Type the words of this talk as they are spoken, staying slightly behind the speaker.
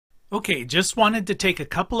Okay, just wanted to take a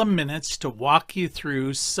couple of minutes to walk you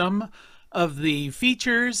through some of the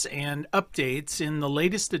features and updates in the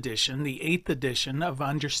latest edition, the 8th edition of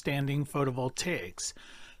Understanding Photovoltaics.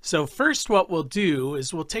 So first what we'll do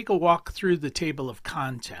is we'll take a walk through the table of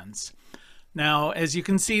contents. Now, as you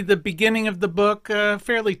can see, the beginning of the book,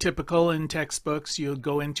 fairly typical in textbooks. You'll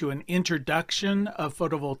go into an introduction of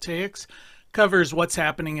photovoltaics, covers what's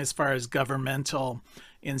happening as far as governmental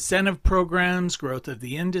incentive programs, growth of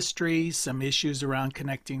the industry, some issues around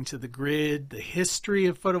connecting to the grid, the history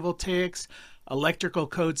of photovoltaics, electrical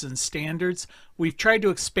codes and standards. We've tried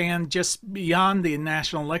to expand just beyond the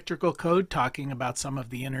National Electrical Code, talking about some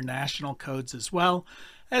of the international codes as well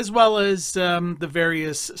as the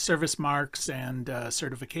various service marks and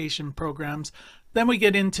certification programs. Then we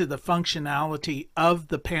get into the functionality of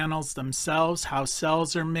the panels themselves, how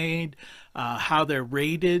cells are made, how they're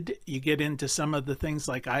rated. You get into some of the things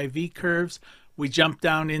like IV curves. We jump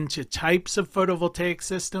down into types of photovoltaic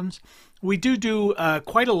systems. We do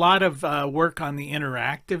quite a lot of work on the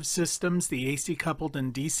interactive systems, the AC coupled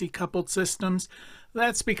and DC coupled systems.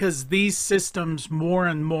 That's because these systems more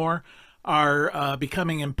and more are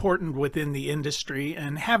becoming important within the industry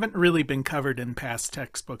and haven't really been covered in past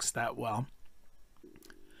textbooks that well.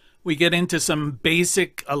 We get into some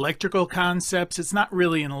basic electrical concepts. It's not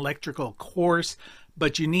really an electrical course,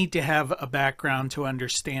 but you need to have a background to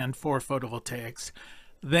understand for photovoltaics.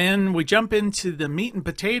 Then we jump into the meat and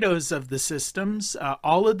potatoes of the systems,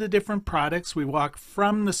 all of the different products. We walk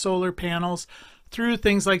from the solar panels through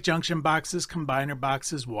things like junction boxes, combiner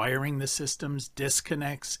boxes, wiring the systems,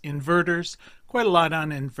 disconnects, inverters, quite a lot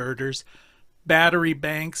on inverters, battery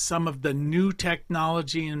banks, some of the new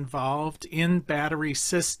technology involved in battery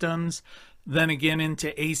systems, then again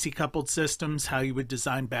into AC coupled systems, how you would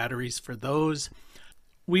design batteries for those.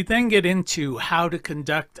 We then get into how to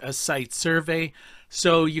conduct a site survey,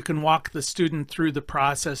 so you can walk the student through the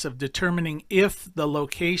process of determining if the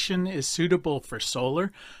location is suitable for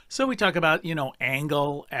solar. So we talk about,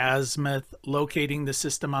 angle, azimuth, locating the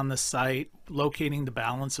system on the site, locating the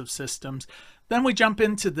balance of systems. Then we jump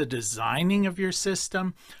into the designing of your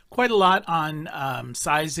system, quite a lot on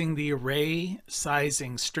sizing the array,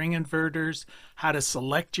 sizing string inverters, how to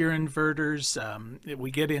select your inverters. We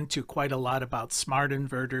get into quite a lot about smart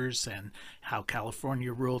inverters and how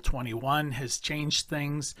California Rule 21 has changed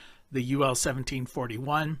things, the UL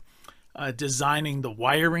 1741, designing the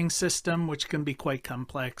wiring system, which can be quite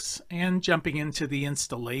complex, and jumping into the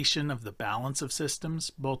installation of the balance of systems,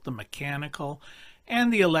 both the mechanical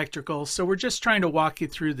and the electrical. So we're just trying to walk you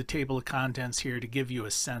through the table of contents here to give you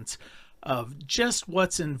a sense of just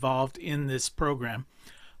what's involved in this program.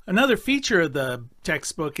 Another feature of the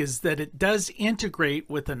textbook is that it does integrate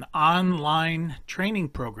with an online training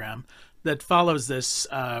program that follows this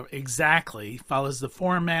follows the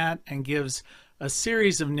format and gives a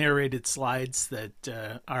series of narrated slides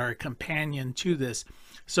that are a companion to this.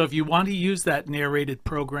 So if you want to use that narrated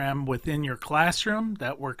program within your classroom,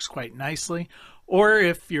 that works quite nicely. Or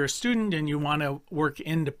if you're a student and you want to work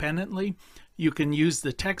independently, you can use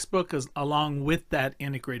the textbook along with that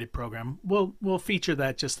integrated program. We'll feature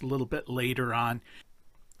that just a little bit later on.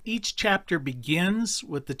 Each chapter begins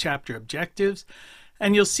with the chapter objectives,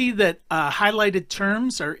 and you'll see that highlighted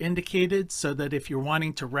terms are indicated so that if you're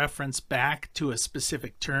wanting to reference back to a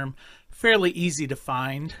specific term, fairly easy to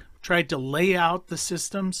find. Tried to lay out the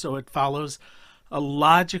system so it follows a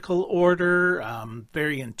logical order,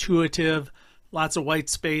 very intuitive. Lots of white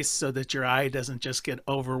space so that your eye doesn't just get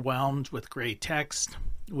overwhelmed with gray text.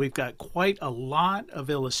 We've got quite a lot of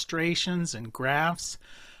illustrations and graphs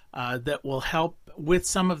that will help with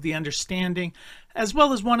some of the understanding, as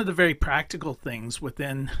well as one of the very practical things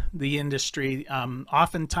within the industry.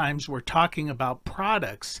 Oftentimes we're talking about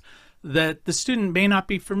products that the student may not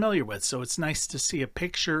be familiar with, so it's nice to see a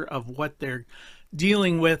picture of what they're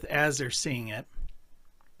dealing with as they're seeing it.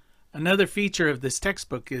 Another feature of this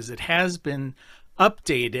textbook is it has been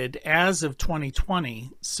updated as of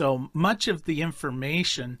 2020, so much of the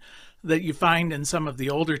information that you find in some of the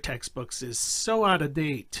older textbooks is so out of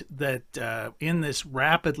date that in this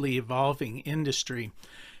rapidly evolving industry,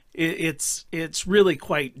 it's really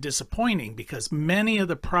quite disappointing because many of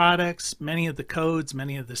the products, many of the codes,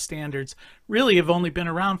 many of the standards really have only been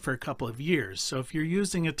around for a couple of years. So if you're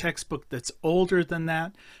using a textbook that's older than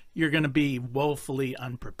that, you're going to be woefully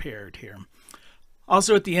unprepared here.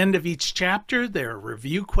 Also, at the end of each chapter, there are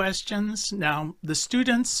review questions. Now, the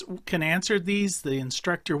students can answer these. The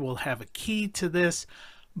instructor will have a key to this,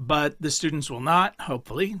 but the students will not,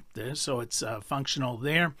 hopefully. So it's functional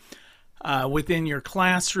there within your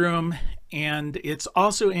classroom, and it's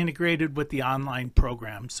also integrated with the online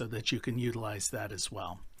program so that you can utilize that as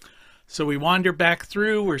well. So we wander back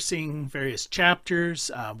through, we're seeing various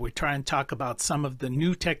chapters. We try and talk about some of the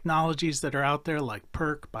new technologies that are out there, like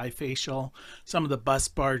PERC, bifacial, some of the bus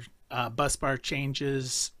bar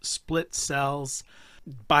changes, split cells,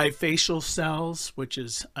 bifacial cells, which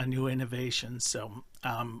is a new innovation. So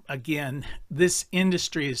again, this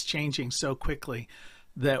industry is changing so quickly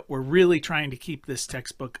that we're really trying to keep this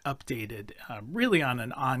textbook updated really on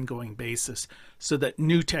an ongoing basis so that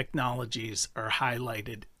new technologies are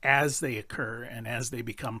highlighted as they occur and as they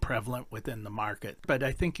become prevalent within the market. But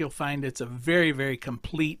I think you'll find it's a very, very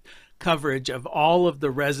complete coverage of all of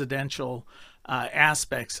the residential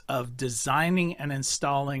aspects of designing and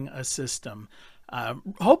installing a system.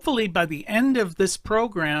 Hopefully by the end of this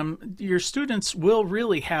program, your students will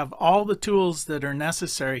really have all the tools that are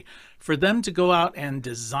necessary for them to go out and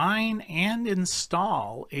design and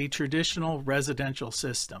install a traditional residential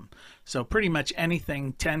system. So pretty much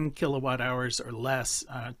anything 10 kilowatt hours or less,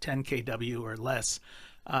 10 kW or less,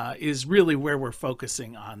 is really where we're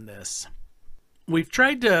focusing on this. We've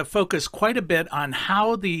tried to focus quite a bit on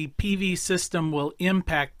how the PV system will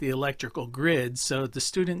impact the electrical grid, so the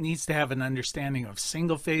student needs to have an understanding of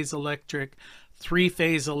single-phase electric,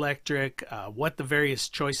 three-phase electric, what the various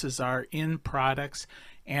choices are in products,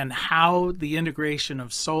 and how the integration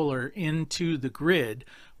of solar into the grid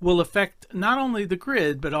will affect not only the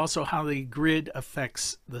grid, but also how the grid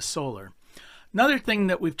affects the solar. Another thing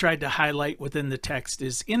that we've tried to highlight within the text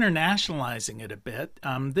is internationalizing it a bit.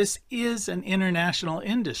 This is an international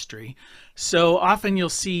industry, so often you'll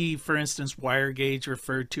see, for instance, wire gauge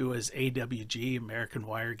referred to as AWG, American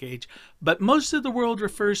wire gauge, but most of the world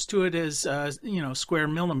refers to it as square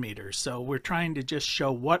millimeters. So we're trying to just show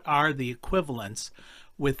what are the equivalents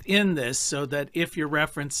within this, so that if you're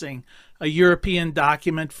referencing a European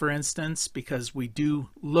document, for instance, because we do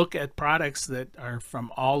look at products that are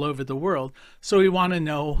from all over the world, so we want to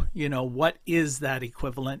know, what is that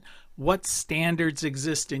equivalent? What standards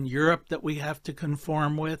exist in Europe that we have to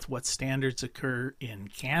conform with? What standards occur in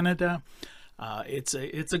Canada? It's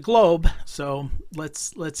a globe, so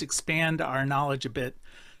let's expand our knowledge a bit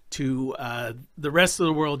to the rest of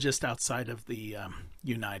the world just outside of the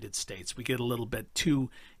United States. We get a little bit too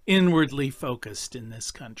inwardly focused in this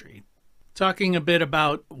country. Talking a bit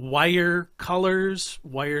about wire colors,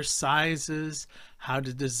 wire sizes, how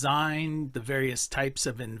to design the various types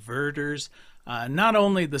of inverters, not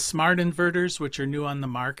only the smart inverters, which are new on the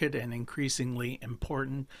market and increasingly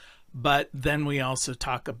important, but then we also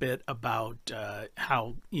talk a bit about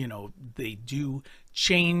how they do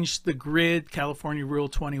change the grid, California Rule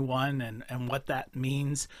 21, and what that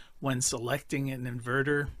means when selecting an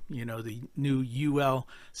inverter, the new UL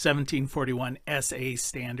 1741 SA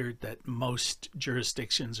standard that most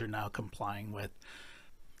jurisdictions are now complying with.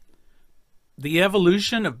 The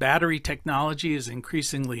evolution of battery technology is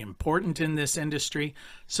increasingly important in this industry,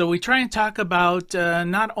 so we try and talk about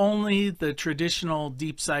not only the traditional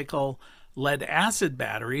deep cycle lead acid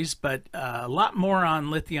batteries, but a lot more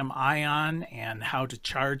on lithium ion and how to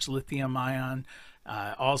charge lithium ion.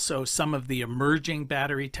 Also some of the emerging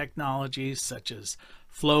battery technologies such as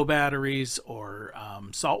flow batteries or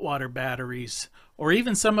saltwater batteries, or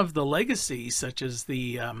even some of the legacy such as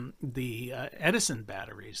the Edison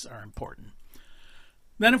batteries are important.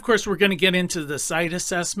 Then, of course, we're going to get into the site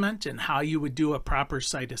assessment and how you would do a proper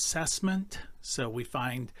site assessment. So we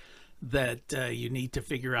find that you need to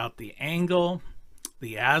figure out the angle,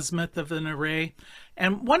 the azimuth of an array.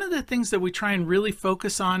 And one of the things that we try and really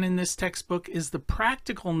focus on in this textbook is the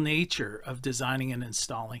practical nature of designing and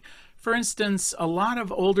installing. For instance, a lot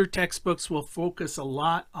of older textbooks will focus a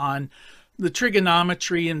lot on the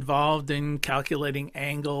trigonometry involved in calculating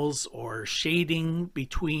angles or shading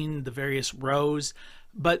between the various rows.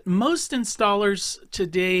 But most installers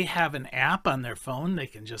today have an app on their phone. They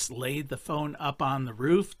can just lay the phone up on the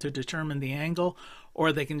roof to determine the angle,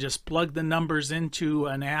 or they can just plug the numbers into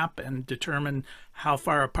an app and determine how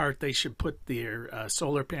far apart they should put their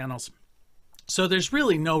solar panels. So there's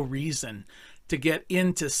really no reason to get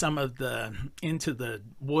into the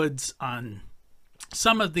woods on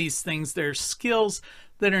some of these things. There's skills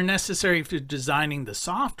that are necessary for designing the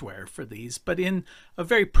software for these, but in a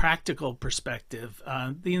very practical perspective,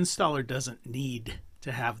 the installer doesn't need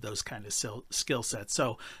to have those kind of skill sets.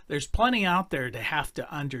 So there's plenty out there to have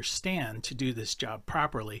to understand to do this job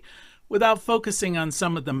properly without focusing on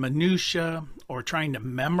some of the minutia or trying to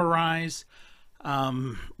memorize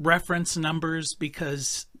reference numbers,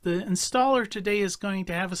 because the installer today is going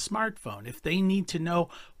to have a smartphone. If they need to know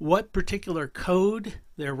what particular code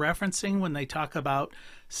they're referencing when they talk about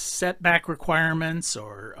setback requirements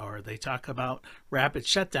or they talk about rapid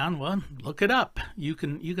shutdown, well, look it up. You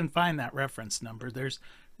can find that reference number. There's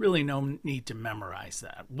really no need to memorize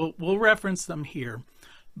that. We'll reference them here,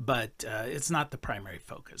 but it's not the primary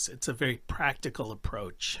focus. It's a very practical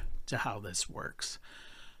approach to how this works.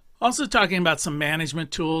 Also talking about some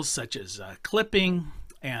management tools such as clipping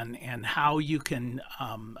and how you can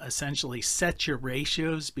essentially set your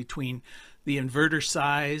ratios between the inverter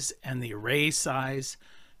size and the array size.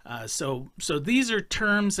 So these are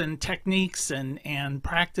terms and techniques and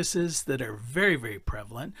practices that are very, very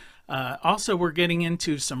prevalent. Also, we're getting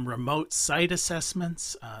into some remote site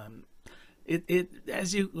assessments.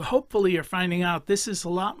 As you hopefully are finding out, this is a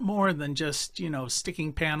lot more than just,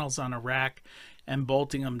 sticking panels on a rack and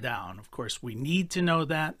bolting them down. Of course, we need to know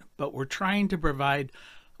that, but we're trying to provide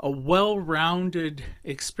a well-rounded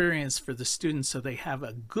experience for the students so they have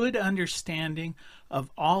a good understanding of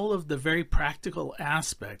all of the very practical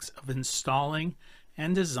aspects of installing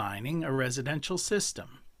and designing a residential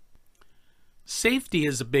system. Safety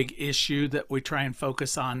is a big issue that we try and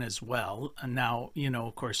focus on as well. And now,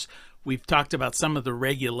 of course, we've talked about some of the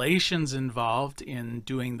regulations involved in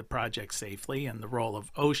doing the project safely and the role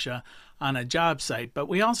of OSHA on a job site, but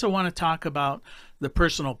we also want to talk about the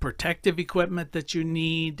personal protective equipment that you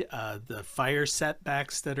need, the fire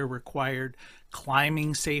setbacks that are required,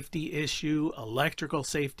 climbing safety issue, electrical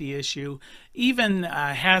safety issue, even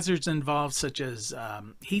hazards involved such as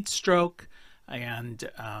heat stroke, and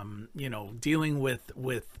dealing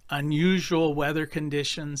with unusual weather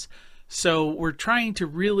conditions. So we're trying to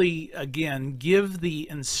really, again, give the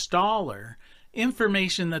installer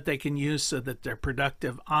information that they can use so that they're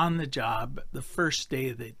productive on the job the first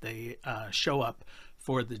day that they show up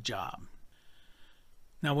for the job.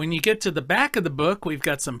 Now, when you get to the back of the book, we've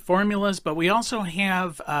got some formulas, but we also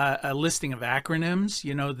have a listing of acronyms.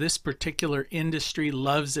 This particular industry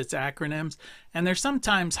loves its acronyms, and they're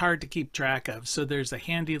sometimes hard to keep track of. So there's a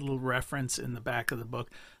handy little reference in the back of the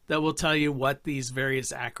book that will tell you what these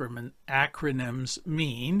various acronyms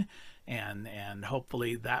mean, and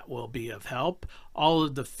hopefully that will be of help. All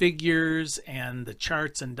of the figures and the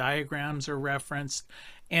charts and diagrams are referenced.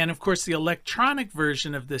 And of course, the electronic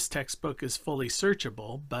version of this textbook is fully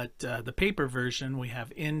searchable, but the paper version, we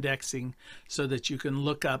have indexing so that you can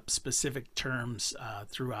look up specific terms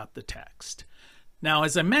throughout the text. Now,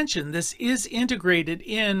 as I mentioned, this is integrated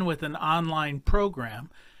in with an online program,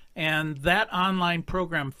 and that online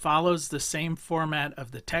program follows the same format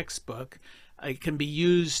of the textbook. It can be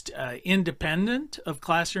used independent of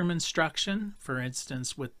classroom instruction. For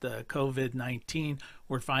instance, with the COVID-19,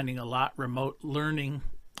 we're finding a lot remote learning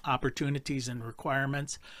opportunities and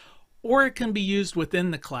requirements, or it can be used within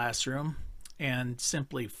the classroom and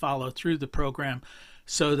simply follow through the program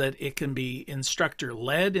so that it can be instructor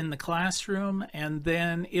led in the classroom, and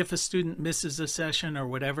then if a student misses a session or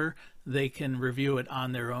whatever, they can review it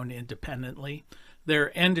on their own independently. There are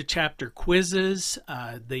end of chapter quizzes.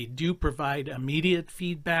 They do provide immediate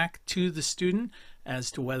feedback to the student as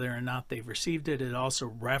to whether or not they've received it. It also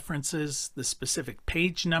references the specific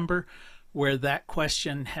page number where that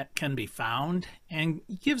question can be found, and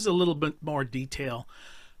gives a little bit more detail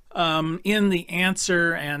in the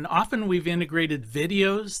answer. And often we've integrated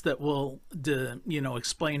videos that will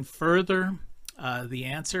explain further the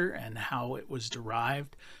answer and how it was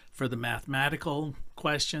derived. For the mathematical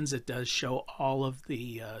questions, it does show all of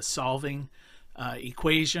the solving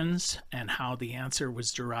equations and how the answer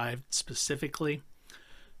was derived specifically.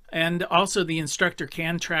 And also the instructor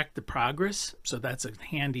can track the progress, so that's a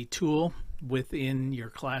handy tool within your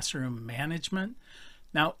classroom management.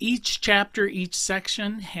 Now, each chapter, each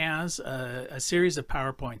section has a series of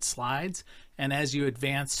PowerPoint slides, and as you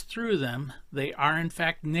advance through them, they are in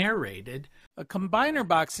fact narrated. A combiner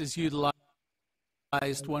box is utilized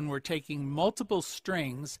when we're taking multiple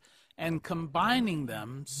strings and combining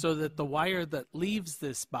them so that the wire that leaves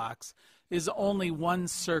this box is only one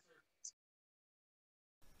circuit.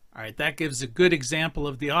 All right, that gives a good example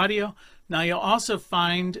of the audio. Now you'll also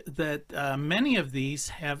find that many of these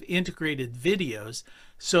have integrated videos.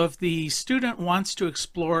 So if the student wants to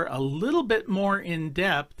explore a little bit more in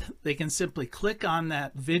depth, they can simply click on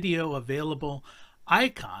that video available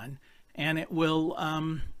icon, and it will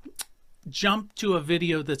jump to a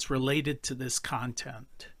video that's related to this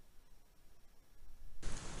content.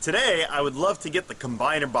 Today, I would love to get the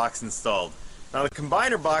combiner box installed. Now the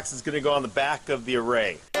combiner box is going to go on the back of the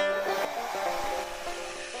array.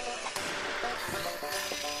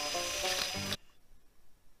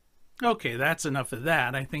 Okay, that's enough of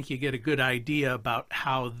that. I think you get a good idea about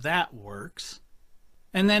how that works.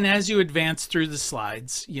 And then as you advance through the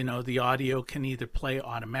slides, the audio can either play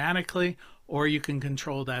automatically or you can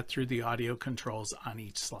control that through the audio controls on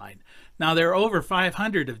each slide. Now, there are over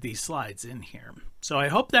 500 of these slides in here. So I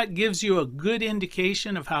hope that gives you a good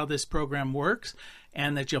indication of how this program works,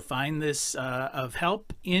 and that you'll find this of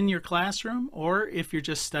help in your classroom, or if you're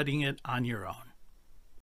just studying it on your own.